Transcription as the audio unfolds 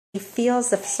He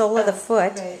feels the sole of the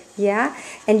foot, right. yeah,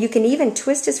 and you can even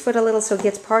twist his foot a little so it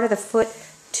gets part of the foot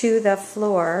to the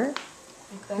floor.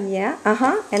 Okay. Yeah,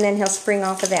 and then he'll spring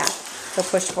off of that. He'll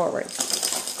push forward.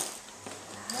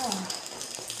 Oh.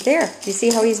 There, you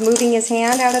see how he's moving his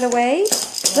hand out of the way?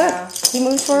 Yeah. Look, he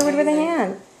moves forward with a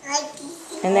hand.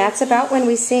 And that's about when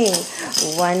we sing,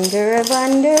 Wonder of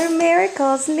wonder,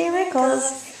 miracles,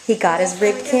 miracles. He got his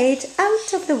rib cage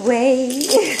out of the way.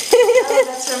 Oh,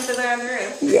 that's from Fiddler on the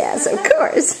Roof. Yes, of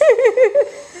course.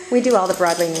 We do all the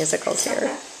Broadway musicals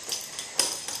here.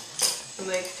 I'm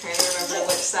like trying to remember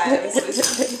which side I was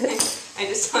supposed to be. I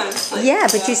just want to like, yeah,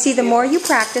 but you see, the more you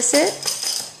practice it.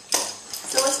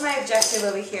 So what's my objective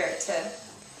over here?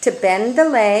 To bend the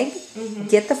leg,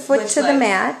 get the foot Which to leg? the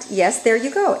mat. Yes, there you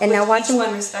go. And now watch him. Each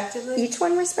one respectively? Each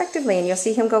one respectively, and you'll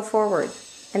see him go forward.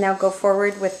 And now go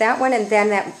forward with that one, and then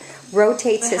that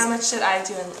rotates But his... how much should I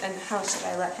do and how should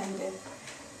I let him do?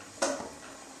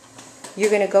 You're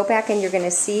going to go back and you're going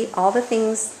to see all the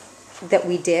things that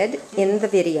we did in the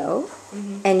video,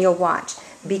 and you'll watch.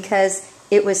 Because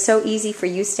it was so easy for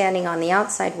you standing on the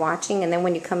outside watching, and then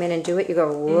when you come in and do it, you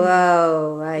go,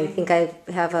 whoa, I think I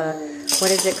have a... What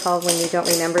is it called when you don't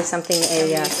remember something?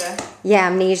 Amnesia. Yeah,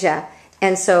 amnesia.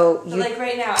 And so you... But like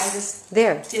right now, I just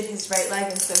did his right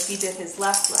leg, and so he did his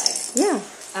left leg. Yeah.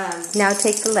 Now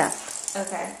take the left.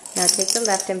 Okay. Now take the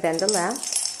left and bend the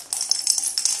left.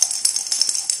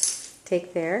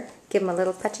 Take there. Give him a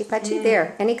little puchy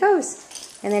there. And he goes.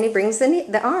 And then he brings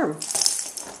the arm.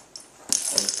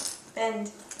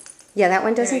 Bend. Yeah, that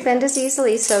one doesn't bend as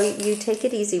easily, so you take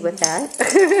it easy with that.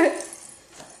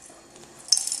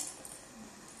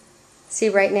 See,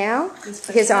 right now,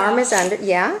 his arm is under.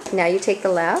 Yeah, now you take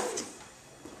the left.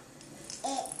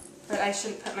 But I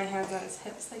shouldn't put my hands on his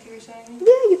hips like you were showing me?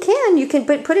 Yeah, you can. You can,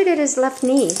 but put it at his left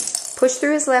knee. Push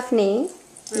through his left knee.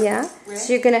 Yeah. Where?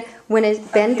 So you're gonna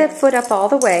bend the foot up all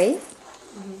the way.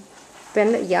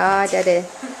 Bend the daddy.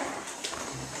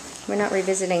 We're not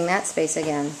revisiting that space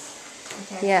again.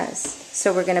 Okay. Yes.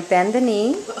 So we're gonna bend the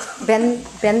knee, bend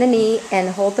the knee, and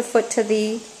hold the foot to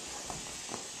the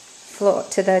floor,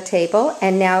 to the table.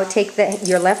 And now take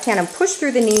your left hand and push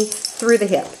through the knee, through the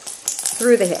hip,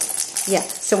 Yeah.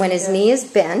 So when his knee is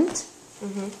bent,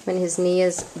 and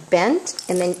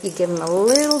then you give him a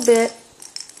little bit.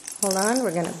 Hold on,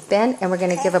 we're gonna bend and we're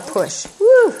gonna give a push.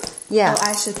 Woo! Yeah. Oh,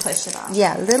 I should push it off.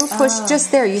 Yeah, little push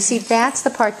just there. You see, that's the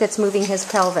part that's moving his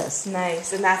pelvis.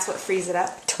 Nice, and that's what frees it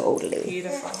up. Totally.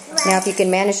 Beautiful. Now, if you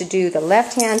can manage to do the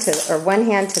left hand or one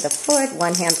hand to the foot,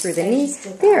 one hand through the knee,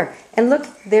 there. And look,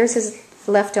 there's his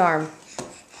left arm.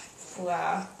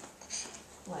 Wow.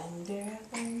 Wonder,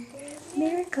 wonder.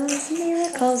 Miracles,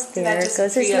 miracles. There just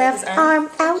goes his free up left his arm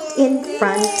out in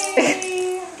front.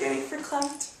 Yay, I'm getting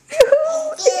verklempt.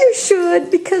 You should,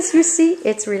 because you see,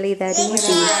 it's really that Whenever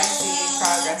easy. I see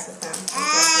progress with him,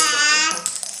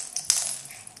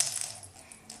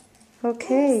 I'm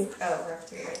Okay. oh, we're up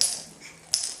to it.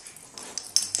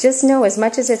 Just know, as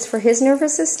much as it's for his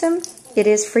nervous system, it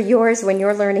is for yours when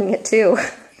you're learning it too.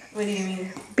 What do you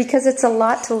mean? Because it's a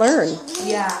lot to learn.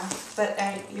 Yeah, but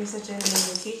you're such an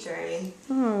amazing teacher. I mean,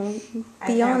 Beyond I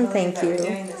can't believe thank that you. We're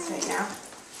doing this right now.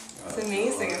 It's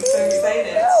amazing. I'm so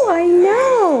excited. Oh, I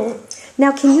know.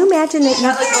 Now, can you imagine that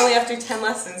Not like only after 10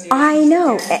 lessons. I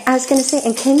know. I was going to say,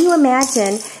 and can you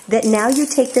imagine that now you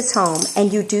take this home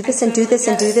and you do this and do this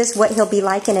and do this, what he'll be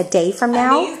like in a day from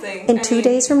now? Amazing. In 2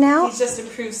 days from now? He's just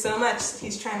improved so much.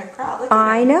 He's trying to crawl. Look at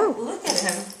I him. know. Look at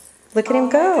him. Look at him Oh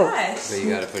go. my gosh. So you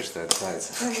gotta push that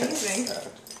side. Amazing.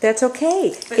 That's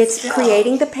okay. But It's still.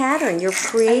 creating the pattern. You're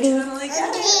creating... I totally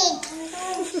get it.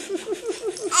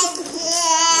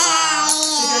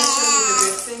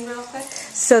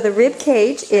 So the rib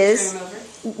cage is...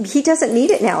 He doesn't need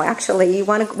it now, actually.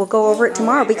 We'll go over it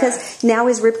tomorrow because now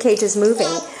his rib cage is moving.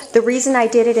 The reason I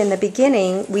did it in the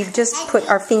beginning, we've just put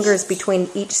our fingers between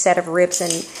each set of ribs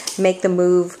and make the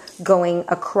move going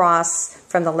across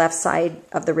from the left side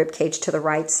of the rib cage to the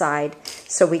right side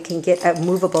so we can get a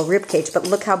movable rib cage. But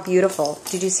look how beautiful.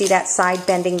 Did you see that side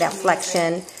bending, that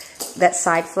flexion, that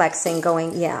side flexing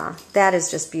going? Yeah, that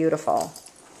is just beautiful.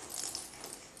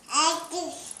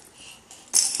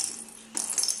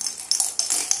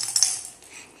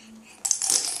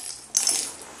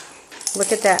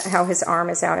 Look at that, how his arm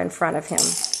is out in front of him.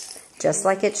 Just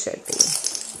like it should be.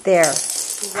 There.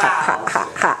 Wow. Ha,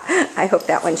 ha, ha, ha. I hope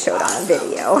that one showed on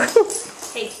video.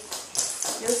 Hey,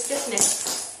 no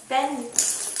stiffness. Bend.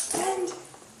 Bend.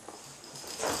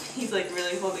 He's like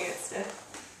really holding it stiff.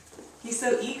 He's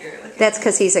so eager. Look at That's him.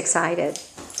 because he's excited.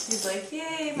 He's like,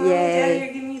 yay, Mom and Dad, you're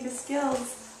giving me the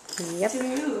skills Yep. to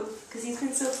move. Because he's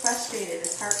been so frustrated.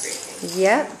 It's heartbreaking.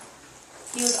 Yep.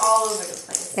 He was all over the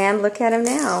place. And look at him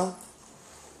now.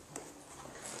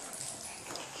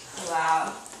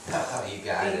 Wow. Oh, you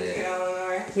got Thank it. you,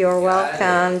 Eleanor. You're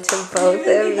welcome to both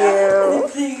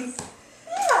of you.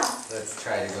 Let's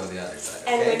try to go the other side.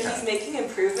 And Okay, when he's making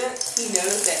improvements, he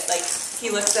knows it. Like, he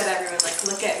looks at everyone like,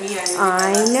 look at me.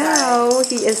 I know.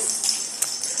 He is.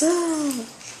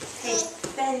 Hey,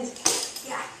 bend.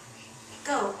 Yeah.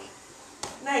 Go.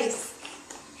 Nice.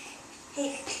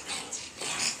 Hey, bend.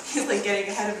 He's like getting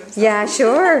ahead of himself. Yeah,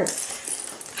 sure.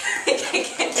 I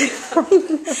can't keep up.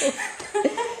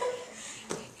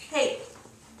 Hey.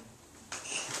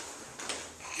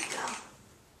 Go.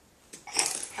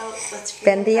 Oh, let's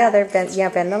Bend the other. Bend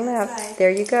the left.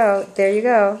 There you go. There you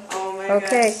go. Oh my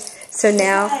Okay. gosh. So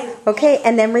now, okay,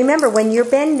 and then remember, when you're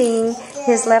bending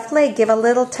his left leg, give a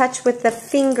little touch with the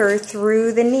finger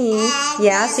through the knee.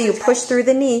 Yeah, so you push through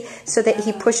the knee so that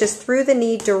he pushes through the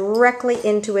knee directly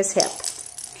into his hip.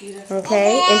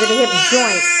 Okay, into the hip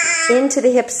joint, into the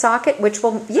hip socket, which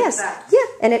will, yes, yeah,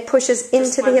 and it pushes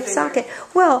into the hip socket.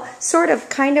 Well, sort of,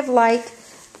 kind of like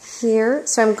here.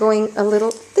 So I'm going a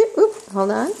little, oop,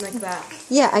 hold on. Like that.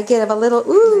 Yeah, I get a little,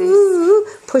 ooh,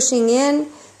 pushing in.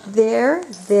 There.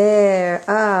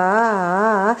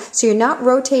 So you're not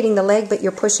rotating the leg, but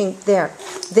you're pushing there.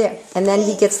 And then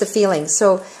he gets the feeling.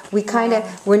 So we kind of,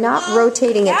 we're not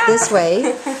rotating it this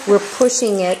way. We're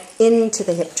pushing it into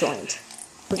the hip joint.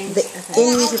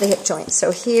 Into the hip joint. So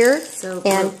here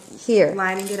and here.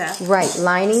 Lining it up. Right,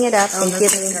 lining it up and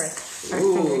giving our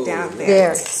finger down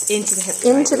there. Into the hip joint.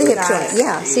 Into the hip joint,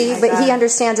 yeah. See, but he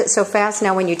understands it so fast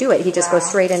now when you do it. He just goes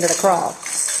straight into the crawl.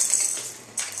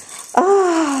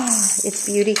 Oh, it's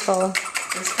beautiful.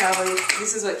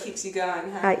 This is what keeps you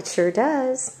going, huh? It sure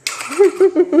does.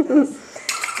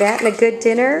 That and a good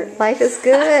dinner, life is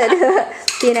good.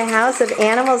 Be in a house of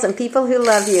animals and people who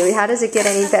love you. How does it get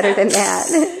any better than that?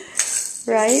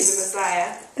 Right? He's the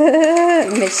Messiah.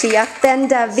 Mashiach ben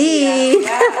David.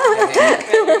 Yeah.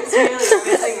 He's really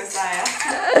missing Messiah.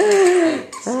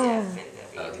 Oh,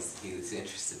 he was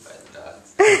interested by the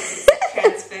dogs.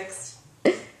 Transfixed.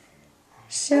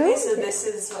 Okay, so this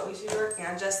is what we should be working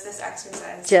on, just this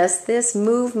exercise. Just this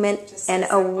movement and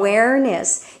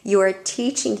awareness. You are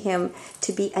teaching him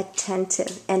to be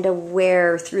attentive and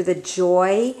aware through the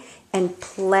joy and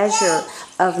pleasure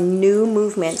of new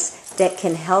movements that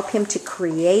can help him to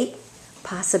create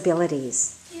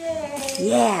possibilities. Yay.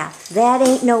 Yeah, that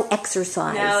ain't no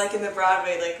exercise. Now, like in the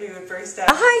Broadway, like we would burst out.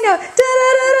 I know. Da,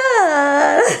 da, da,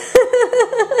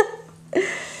 da.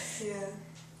 Yeah.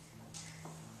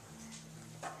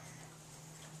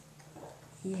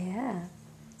 Yeah.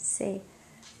 Say,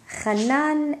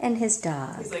 Chanan and his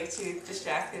dog. He's like too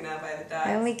distracted now by the dog.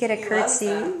 I only get a curtsy.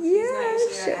 Yeah,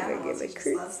 sure, give a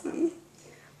curtsy.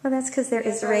 Well, that's because they're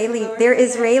Israeli. They're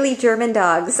Israeli German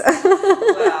dogs.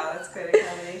 Wow, that's quite a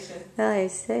combination. I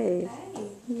say. Hey.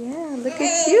 Yeah, look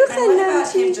at you, And what about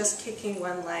Chanan. him just kicking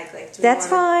one leg? Like, That's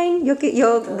fine.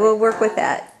 We'll work with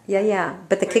that. Yeah.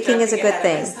 But the kicking is a good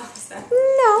thing.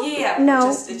 No. Yeah. No.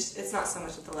 It's not so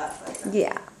much with the left leg. Though.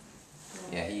 Yeah.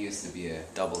 Yeah, he used to be a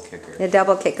double kicker. A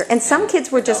double kicker. And some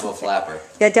kids were just... Double flapper.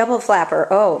 A double flapper.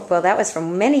 Oh, well, that was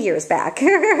from many years back. We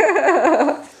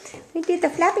did the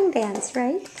flapping dance,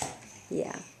 right?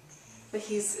 Yeah. But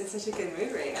he's in such a good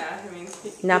mood right now. I mean,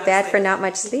 Not bad for not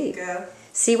much sleep.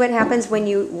 See what happens when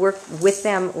you work with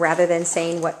them rather than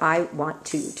saying what I want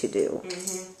to do.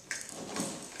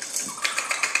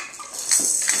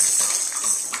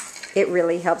 It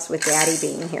really helps with Daddy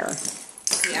being here.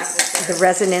 Yeah, for sure. The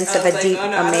resonance of a deep,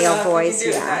 a male voice.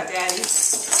 Yeah. Daddy.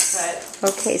 But,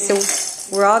 Okay, so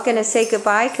we're all going to say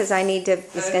goodbye because I need to.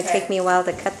 It's going to take me a while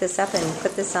to cut this up and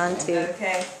put this on to.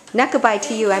 Okay. Not goodbye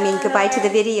to you. I mean goodbye to the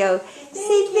video.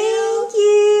 Say thank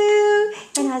you,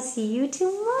 and I'll see you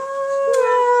tomorrow.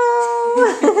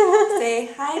 Say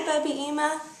hi, Bubby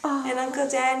Ema, and Uncle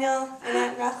Daniel, and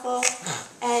Aunt Rachel,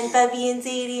 and Bubby and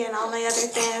Zadie, and all my other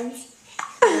fans.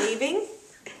 You're waving?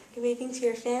 You're waving to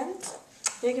your fans?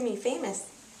 You're going to be famous.